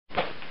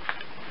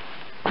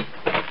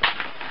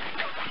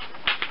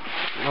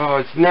Oh,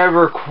 it's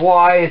never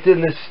quiet in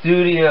the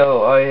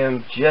studio. I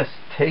am just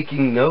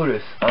taking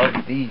notice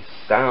of the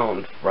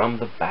sound from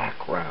the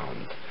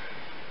background.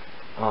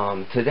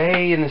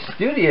 Today in the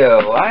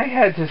studio, I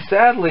had to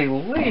sadly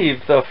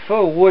leave the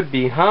faux wood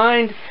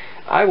behind.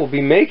 I will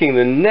be making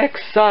the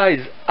next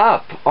size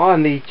up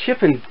on the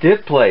chip and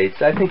dip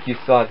plates. I think you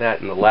saw that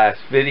in the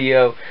last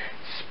video.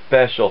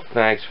 Special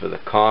thanks for the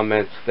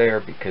comments there,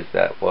 because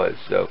that was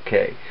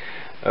okay.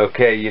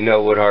 Okay, you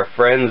know what our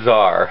friends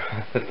are.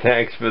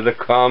 Thanks for the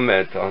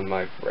comment on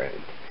my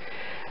friend.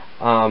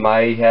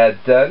 I had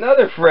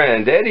another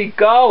friend, Eddies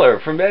Guy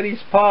Wolff from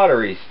Eddies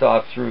Pottery,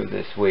 stop through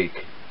this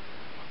week.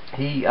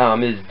 He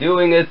is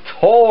doing a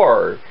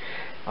tour.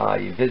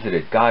 You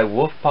visited Guy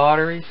Wolff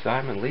Pottery,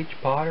 Simon Leach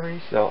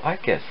Pottery, so I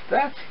guess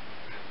that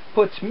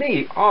puts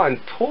me on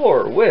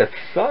tour with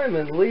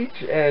Simon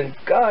Leach and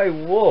Guy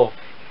Wolff.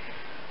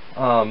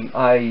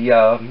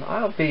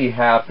 I'll be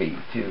happy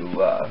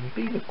to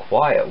be the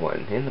quiet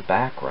one in the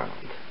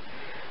background.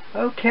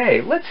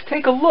 Okay, let's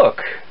take a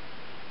look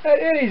at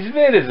Eddie's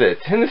visit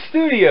in the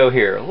studio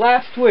here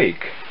last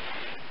week.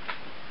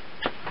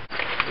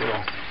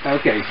 Yeah.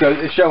 Okay, so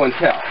show and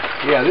tell.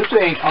 Yeah, this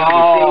ain't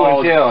show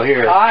and tell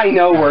here. I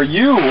know where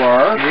you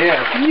were.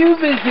 Yes. You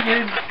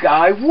visited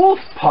Guy Wolff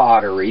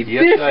Pottery.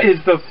 Yes, this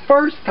is the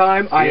first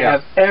time I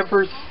have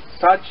ever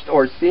touched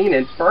or seen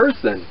in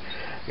person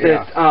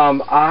that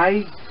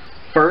I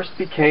first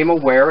became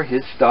aware of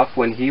his stuff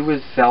when he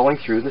was selling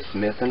through the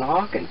Smith &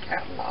 Hawken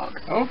catalog.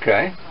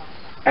 Okay.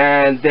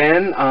 And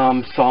then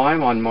saw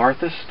him on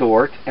Martha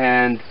Stewart,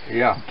 and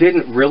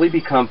didn't really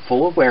become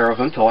full aware of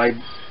him until I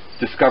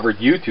discovered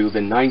YouTube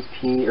in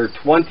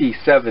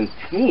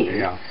 2017.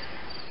 Yeah.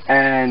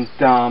 And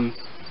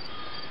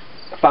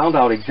found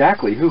out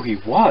exactly who he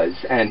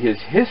was and his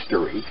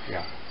history.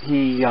 Yeah.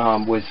 He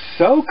was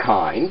so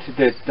kind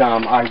that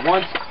I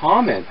once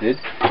commented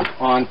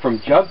on from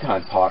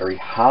Jugton Pottery,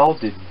 how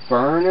did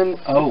Vernon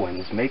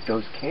Owens make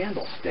those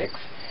candlesticks?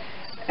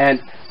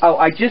 And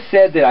I just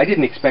said that I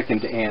didn't expect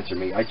him to answer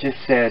me. I just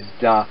said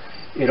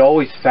it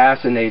always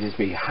fascinated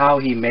me how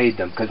he made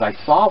them, because I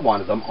saw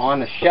one of them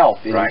on a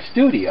shelf in the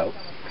studio,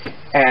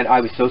 and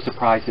I was so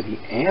surprised that he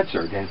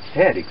answered and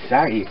said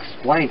exactly, he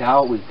explained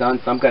how it was done,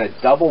 some kind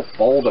of double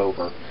fold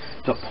over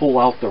to pull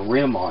out the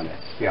rim on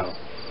it. Yeah.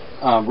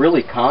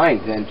 Really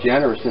kind and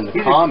generous in the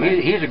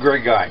comments. He's a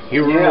great guy. He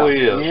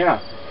really is. Yeah.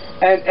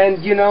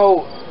 And you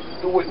know,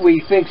 we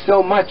think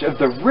so much of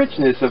the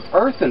richness of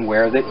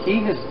earthenware that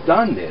he has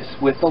done this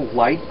with the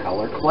light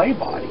color clay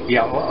body.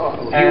 Yeah,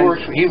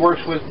 he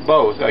works with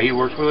both. He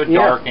works with a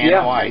dark and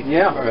a white,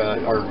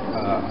 or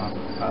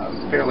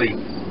fairly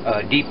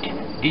deep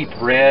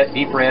red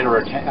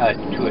or to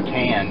a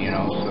tan, you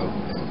know. So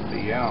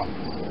yeah,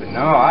 but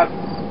no, I've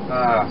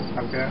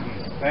got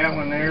that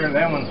one there.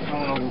 That one,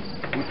 I don't know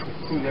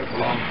who that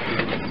belongs to.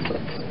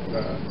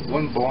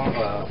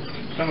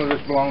 Some of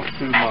this belongs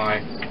to my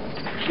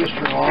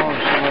sister-in-law,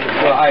 and some of it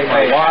belongs to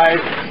my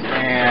wife,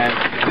 and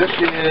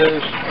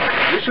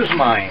this is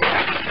mine.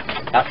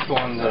 That's the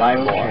one that I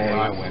bought when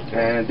I went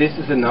there. And this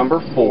is a number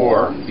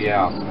 4.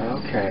 Yeah.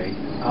 Okay.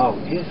 Oh,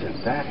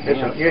 isn't that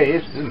handsome? Yeah,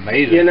 it's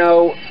amazing. You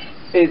know,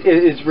 it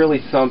is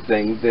really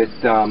something that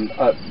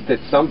that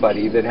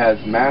somebody that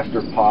has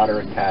Master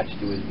Potter attached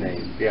to his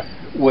name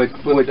would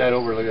that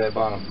over. Look at that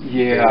bottom.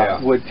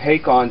 Would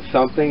take on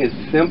something as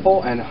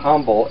simple and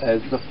humble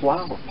as the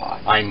flower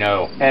pot. I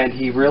know. And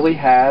he really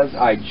has.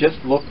 I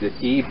just looked at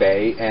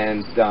eBay,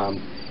 and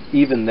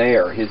even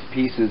there, his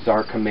pieces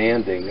are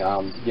commanding,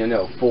 you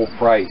know, full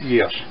price.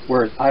 Yes.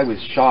 Whereas I was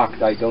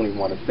shocked. I don't even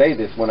want to say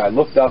this. When I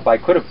looked up, I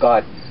could have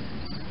got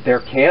their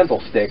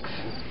candlesticks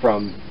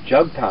from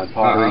Jugton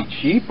Pottery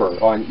cheaper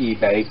on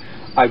eBay.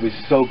 I was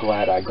so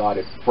glad I got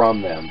it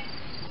from them,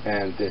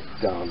 and it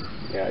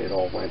it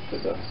all went to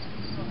the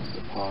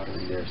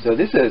pottery there. So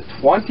this is a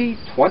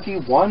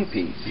 2021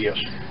 piece. Yes.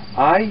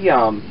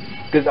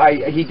 Because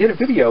he did a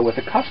video with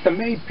a custom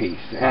made piece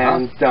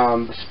and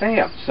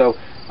stamped. So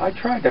I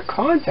tried to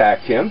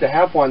contact him to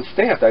have one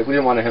stamped. We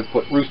didn't want him to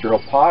put Rooster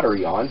Hill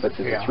Pottery on, but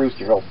since it's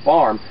Rooster Hill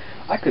Farm,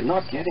 I could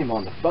not get him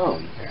on the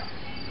phone. Yeah.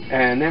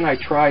 And then I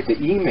tried to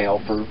email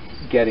for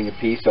getting a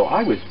piece, so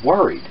I was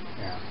worried.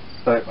 Yeah.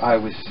 But I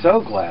was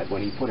so glad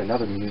when he put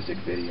another music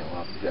video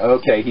up.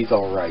 Okay, he's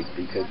all right,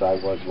 because I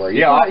was worried.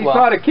 Yeah, he's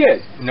not a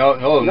kid. No,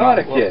 not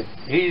a kid.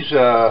 He's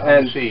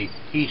let's see,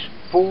 he's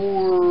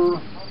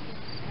 4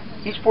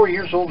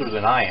 years older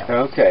than I am.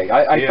 Okay,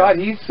 I thought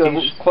he's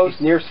close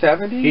near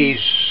 70.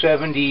 He's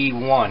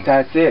 71.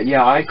 That's it.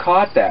 Yeah, I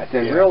caught that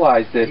and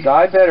realized that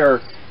I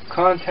better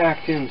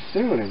contact him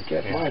soon and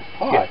get my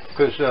pot.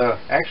 Because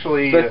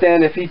actually... But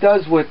then if he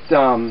does what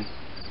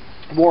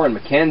Warren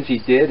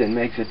McKenzie did and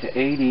makes it to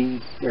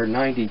 80 or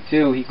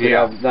 92, he could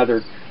have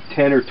another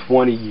 10 or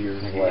 20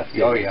 years left.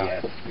 Oh,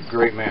 yeah.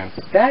 Great man.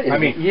 That is,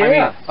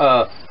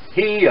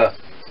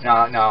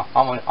 now,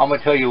 I'm going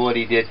to tell you what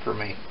he did for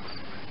me.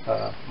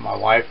 My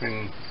wife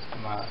and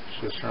my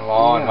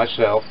sister-in-law and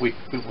myself,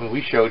 when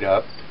we showed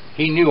up,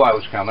 he knew I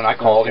was coming. I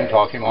called him,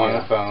 talked to him on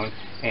the phone,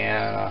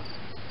 and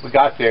we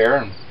got there,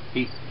 and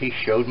he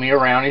showed me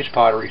around his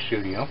pottery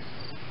studio,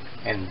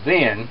 and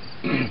then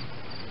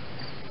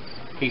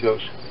he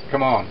goes,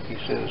 "Come on," he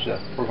says,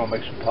 "we're gonna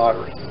make some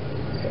pottery."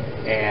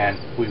 And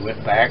we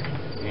went back,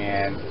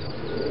 and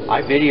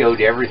I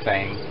videoed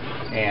everything,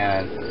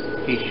 and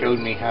he showed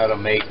me how to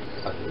make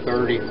a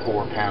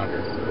 34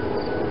 pounder.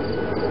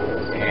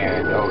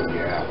 And oh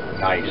yeah,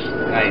 nice.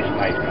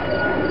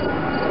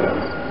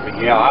 But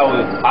yeah,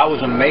 I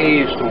was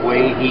amazed the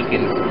way he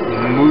can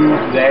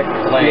move that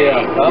clay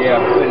up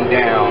and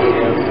down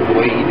the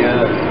way he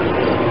does.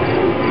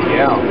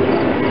 Yeah.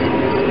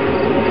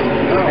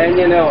 And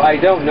you know, I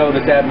don't know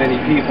that many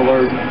people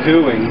are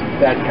doing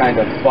that kind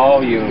of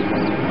volume.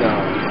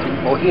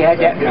 And, well, he had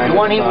that. The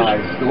one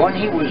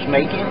he was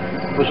making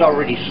was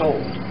already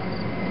sold.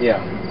 Yeah.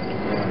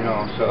 You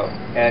know, so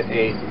at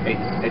a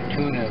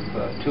tune of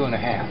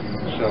 2.5.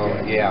 So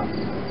yeah,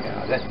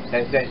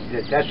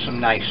 that's some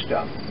nice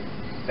stuff.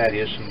 That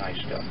is some nice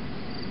stuff.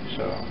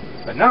 So,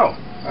 but no.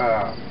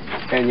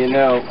 And you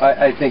know,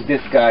 I think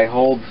this guy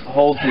holds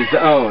his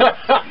own.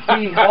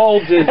 He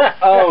holds his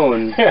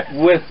own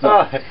with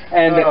them.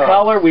 And the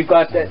color, we've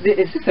got that.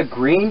 Is this a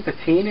green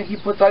patina he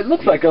puts on? It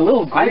looks like a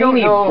little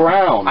greeny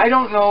brown. I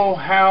don't know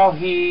how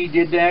he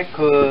did that,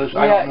 because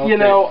I don't know. You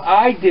know,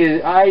 I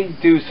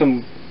do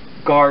some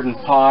garden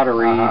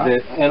pottery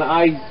and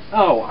I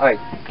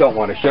don't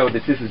want to show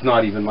this. This is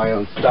not even my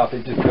own stuff.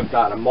 It just comes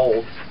out of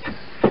molds.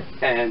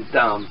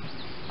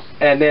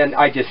 And then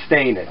I just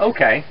stain it.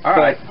 Okay. All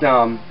right.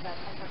 But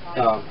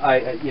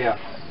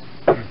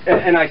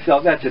and I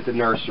sell. That's at the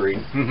nursery.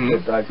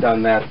 I've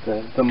done that.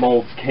 The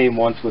molds came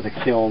once with a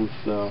kiln,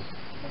 so.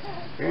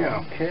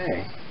 Yeah.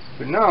 Okay.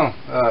 But no,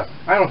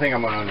 I don't think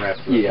I'm going to unwrap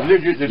those. Yeah.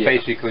 They're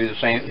basically the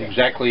same.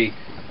 Exactly.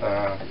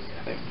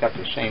 They've got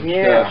the same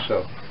stuff.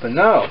 So. But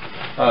no.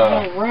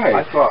 Right.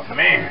 I thought,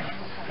 man.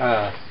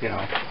 You know,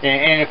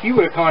 and if you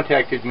would have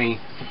contacted me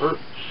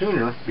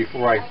sooner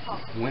before I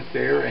went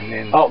there, and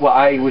then... Oh, well,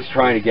 I was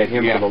trying to get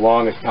him for the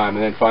longest time,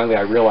 and then finally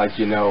I realized,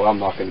 you know, I'm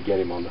not going to get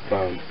him on the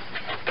phone.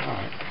 All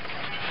right.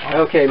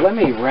 Okay, let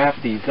me wrap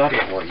these up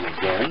for you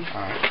again.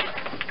 All right.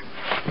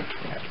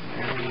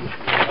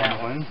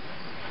 That one.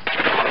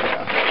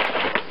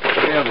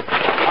 Yeah,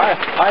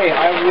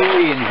 I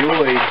really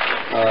enjoyed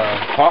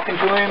talking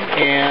to him,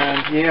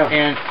 and you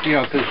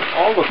know, because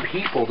all the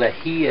people that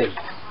he has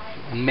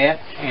met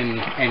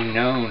and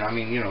known. I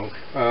mean, you know,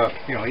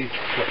 he's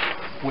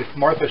with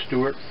Martha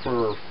Stewart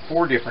for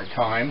 4 different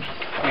times,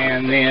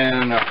 and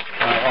then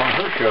on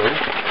her show,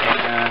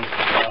 and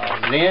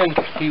then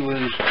he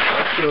was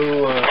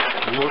also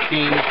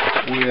working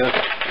with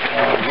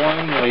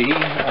one lady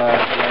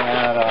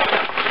that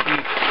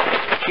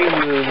she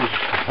was,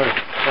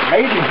 her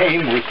maiden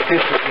name was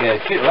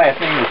Tiffany, last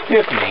name was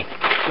Tiffany.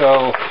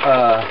 So,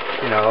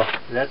 you know,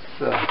 that's,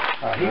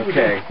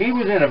 he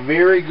was in a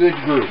very good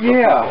group.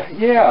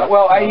 Yeah.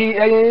 Well,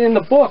 in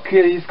the book,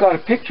 he's got a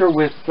picture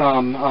with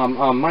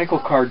Michael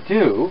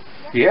Cardew.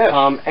 Yes.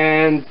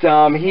 And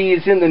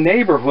he's in the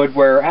neighborhood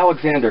where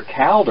Alexander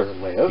Calder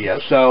lived.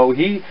 Yes. So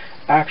he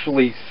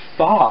actually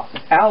saw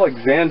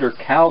Alexander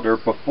Calder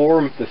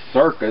perform the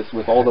circus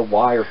with all the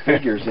wire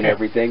figures and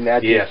everything.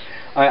 That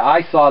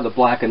I saw the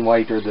black and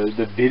white, or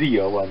the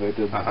video of it,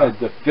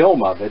 the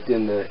film of it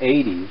in the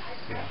 80s,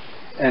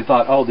 and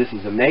thought, oh, this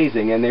is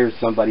amazing. And there's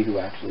somebody who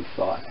actually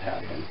saw it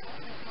happen.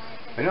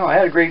 I know, I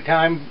had a great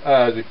time.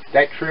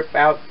 That trip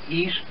out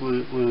east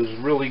was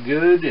really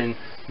good, and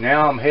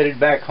now I'm headed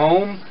back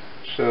home.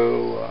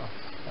 So,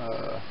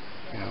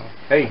 you know,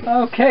 hey.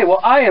 Okay, well,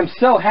 I am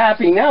so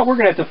happy now. We're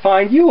going to have to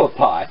find you a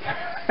pot.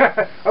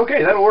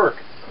 Okay, that'll work.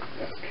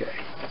 Okay.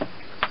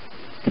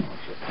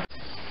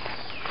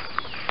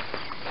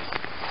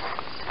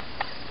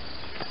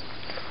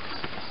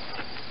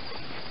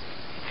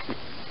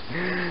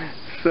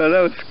 So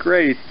that was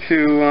great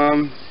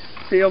to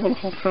be able to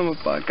hold some of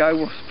Guy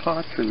Wolff's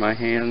pots in my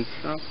hands.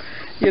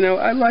 You know,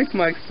 I like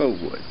my faux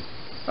wood.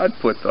 I'd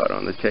put that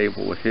on the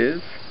table with his.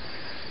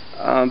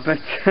 But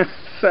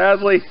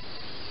sadly,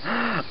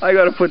 I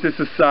got to put this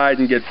aside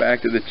and get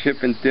back to the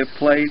chip and dip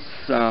plates.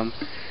 You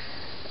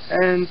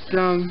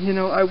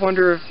know, I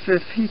wonder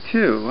if he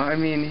too, I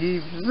mean, he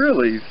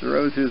really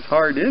throws his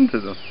heart into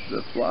the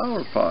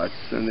flower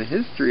pots and the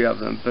history of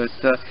them, but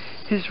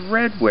his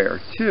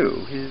redware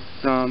too, his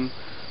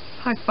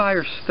high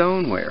fire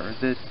stoneware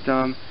that,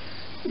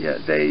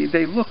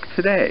 they look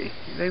today.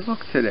 They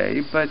look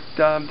today, but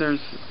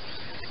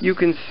you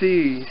can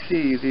see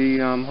the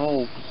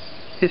whole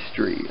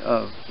history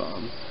of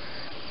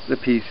the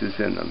pieces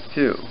in them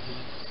too.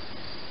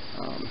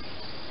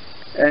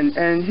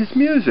 And his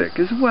music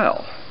as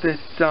well. That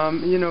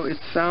you know, it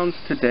sounds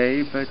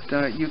today, but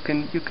you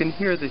can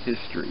hear the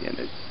history in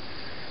it.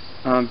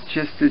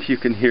 Just as you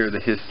can hear the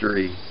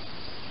history,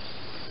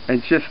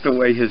 and just the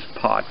way his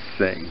pots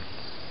sing.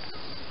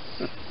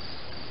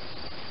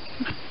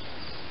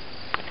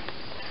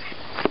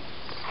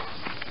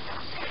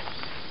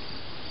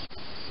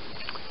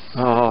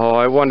 Oh,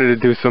 I wanted to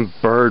do some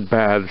bird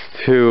baths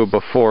too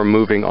before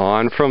moving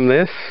on from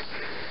this.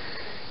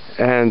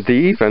 And the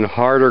even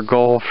harder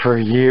goal for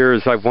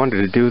years, I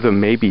wanted to do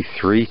them maybe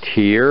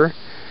 3-tier.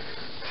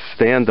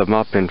 Stand them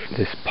up in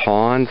this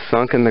pond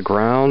sunk in the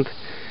ground.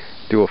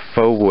 Do a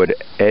faux wood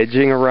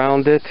edging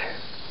around it.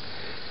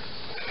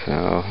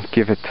 So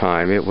give it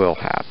time, it will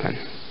happen.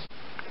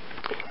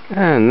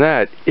 And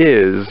that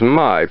is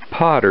my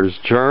Potter's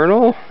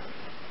Journal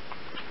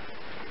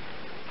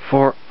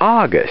for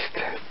August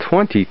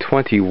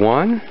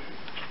 2021.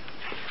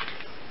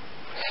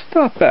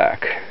 Stop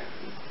back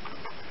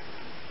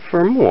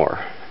for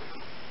more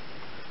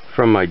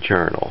from my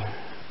journal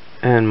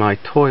and my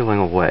toiling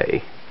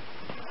away.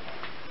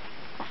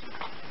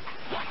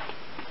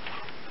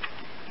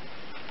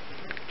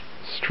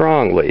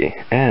 Strongly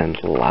and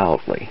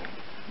loudly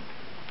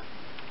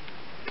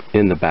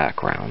in the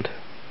background.